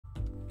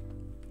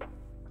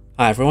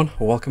Hi everyone,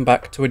 welcome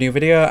back to a new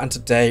video, and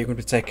today we're going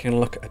to be taking a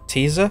look at a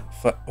teaser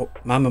for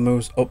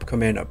Mamamoo's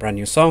upcoming brand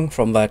new song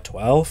from their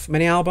 12th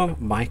mini album,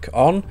 Mic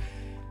On.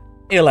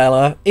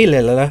 Illella,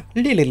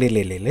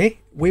 Illella.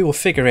 We will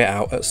figure it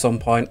out at some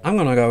point. I'm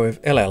going to go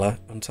with Illella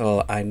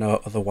until I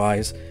know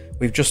otherwise.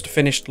 We've just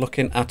finished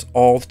looking at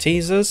all the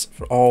teasers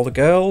for all the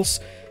girls,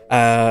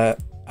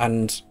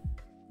 and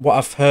what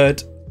I've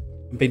heard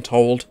and been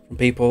told from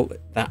people,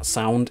 that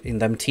sound in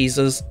them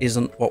teasers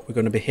isn't what we're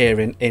going to be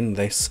hearing in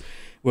this.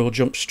 We'll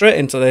jump straight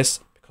into this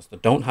because they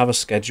don't have a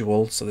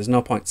schedule, so there's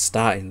no point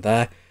starting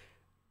there.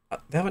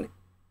 They haven't.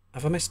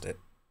 Have I missed it?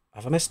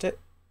 Have I missed it?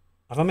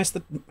 Have I missed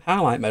the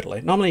highlight medley?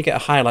 Normally you get a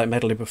highlight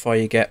medley before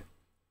you get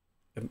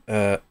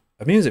a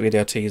music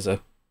video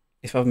teaser.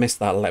 If I've missed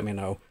that, let me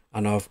know.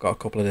 I know I've got a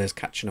couple of days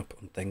catching up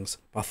on things,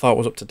 but I thought it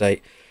was up to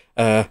date.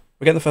 We're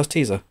getting the first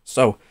teaser,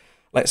 so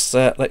let's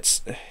so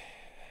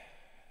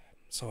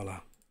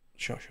loud.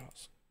 Short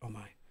shots. Oh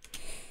my.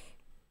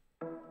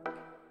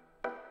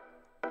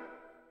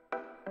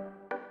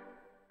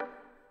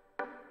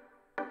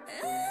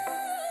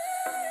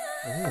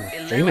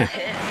 Ooh, dreamy.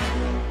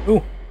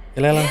 Ooh,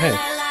 Illella Hey.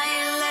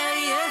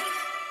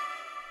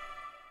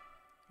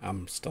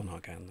 I'm still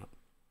not getting that.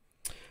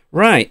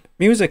 Right,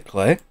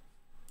 musically.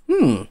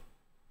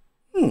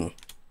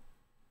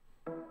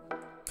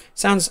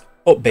 Sounds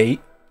upbeat.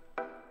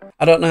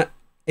 I don't know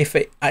if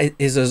it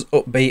is as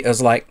upbeat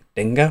as like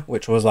Dinger,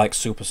 which was like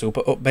super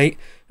upbeat.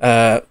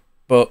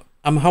 But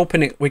I'm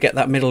hoping we get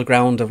that middle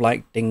ground of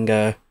like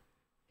Dinger,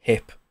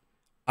 hip.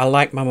 I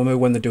like Mamamoo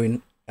when they're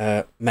doing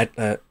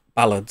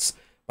ballads,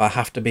 but I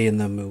have to be in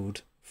the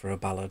mood for a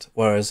ballad.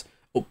 Whereas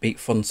upbeat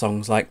fun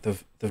songs like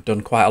they've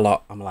done quite a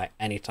lot, I'm like,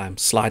 anytime,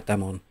 slide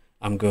them on,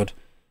 I'm good.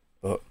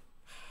 But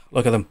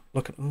look at them,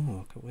 look at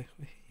Wayne.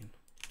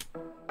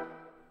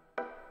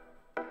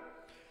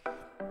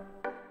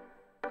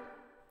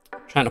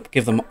 Trying to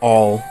give them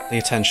all the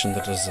attention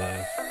they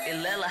deserve.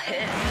 Illella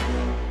Hey.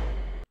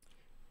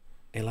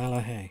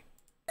 Illella Hey.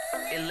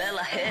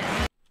 Illella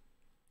Hey.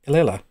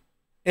 Illella.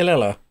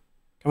 Illella.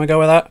 Can we go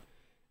with that?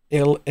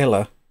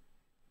 Illella.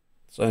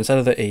 So instead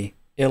of the E,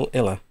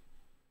 Illella.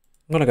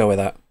 I'm gonna go with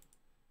that.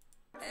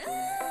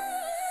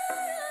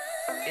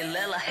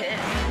 Illella Hey.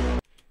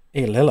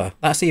 Illella.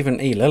 That's even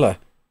Illella.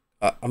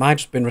 Am I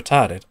just been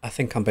retarded? I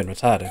think I'm being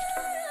retarded.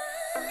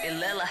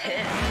 Illella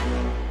Hey.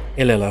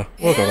 Illella.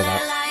 We'll go with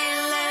that.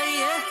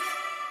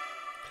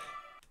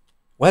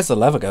 Where's the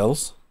leather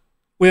girls?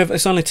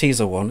 It's only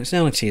teaser one. It's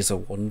only teaser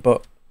one,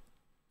 but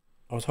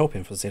I was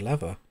hoping for the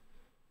leather.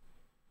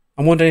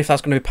 I'm wondering if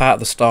that's going to be part of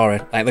the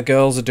story. Like the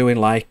girls are doing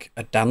like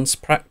a dance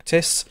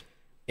practice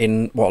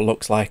in what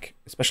looks like,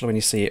 especially when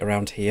you see it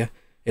around here,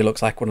 it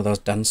looks like one of those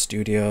dance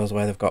studios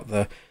where they've got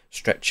the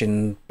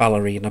stretching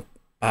ballerina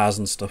bars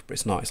and stuff, but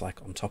it's not. It's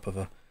like on top of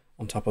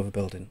a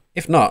building.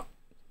 If not,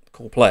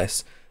 cool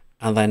place.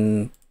 And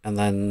then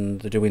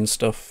they're doing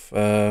stuff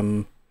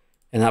in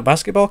that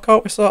basketball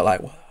court we saw. Like,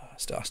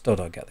 I still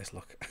don't get this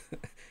look.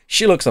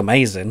 She looks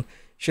amazing.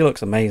 She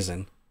looks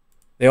amazing.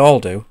 They all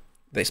do,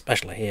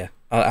 especially here.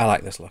 I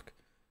like this look.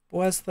 But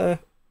where's the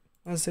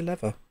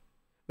leather?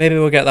 Maybe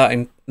we'll get that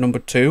in number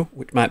 2,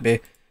 which might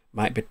be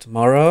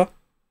tomorrow.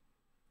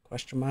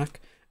 Question mark.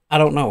 I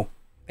don't know.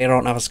 They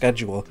don't have a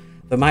schedule.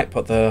 They might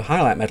put the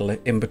highlight medley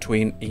in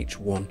between each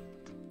one.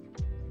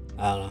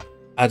 I don't know.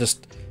 I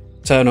just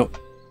turn up,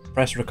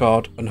 press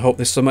record, and hope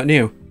there's something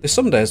new. There's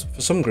some days,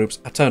 for some groups,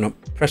 I turn up,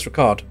 press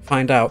record,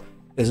 find out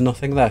there's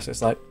nothing there. So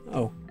it's like,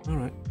 oh,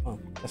 alright, well,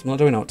 guess I'm not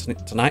doing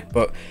it tonight,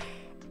 but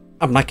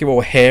I'm liking what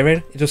we're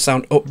hearing. It does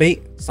sound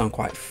upbeat, sound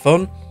quite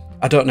fun.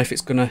 I don't know if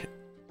it's going to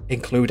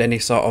include any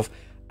sort of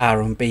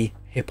R&B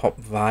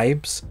hip-hop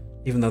vibes,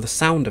 even though the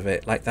sound of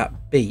it, like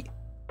that beat,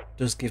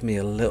 does give me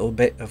a little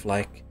bit of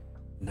like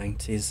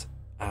 90s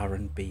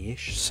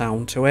R&B-ish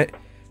sound to it.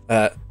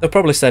 They've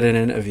probably said in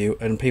an interview,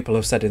 and people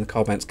have said in the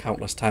comments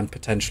countless times,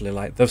 potentially,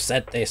 like, they've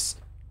said this,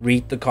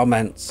 read the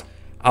comments.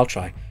 I'll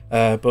try.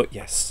 But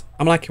yes,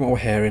 I'm liking what we're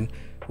hearing.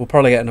 We'll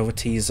probably get another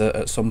teaser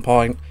at some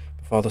point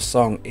before the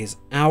song is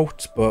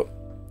out, but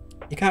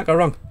you can't go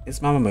wrong. It's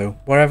Mamamoo.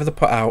 Wherever they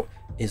put out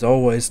is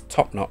always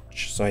top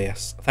notch. So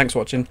yes, thanks for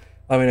watching.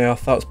 Let me know your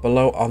thoughts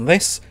below on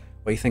this.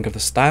 What you think of the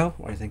style,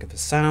 what you think of the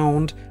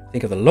sound,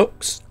 think of the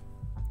looks.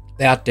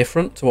 They are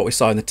different to what we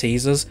saw in the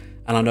teasers.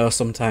 And I know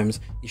sometimes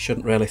you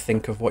shouldn't really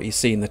think of what you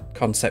see in the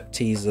concept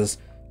teasers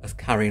as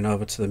carrying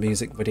over to the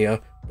music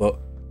video, but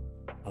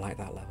I like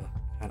that leather.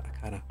 I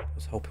kind of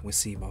was hoping we'd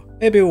see more.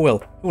 Maybe we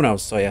will. Who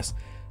knows? So yes,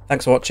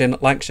 thanks for watching.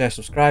 Like, share,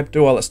 subscribe,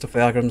 do all that stuff for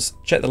the algorithms.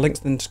 Check the links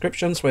in the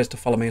description, ways to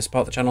follow me and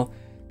support the channel.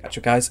 Catch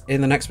you guys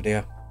in the next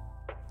video.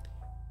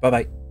 Bye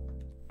bye.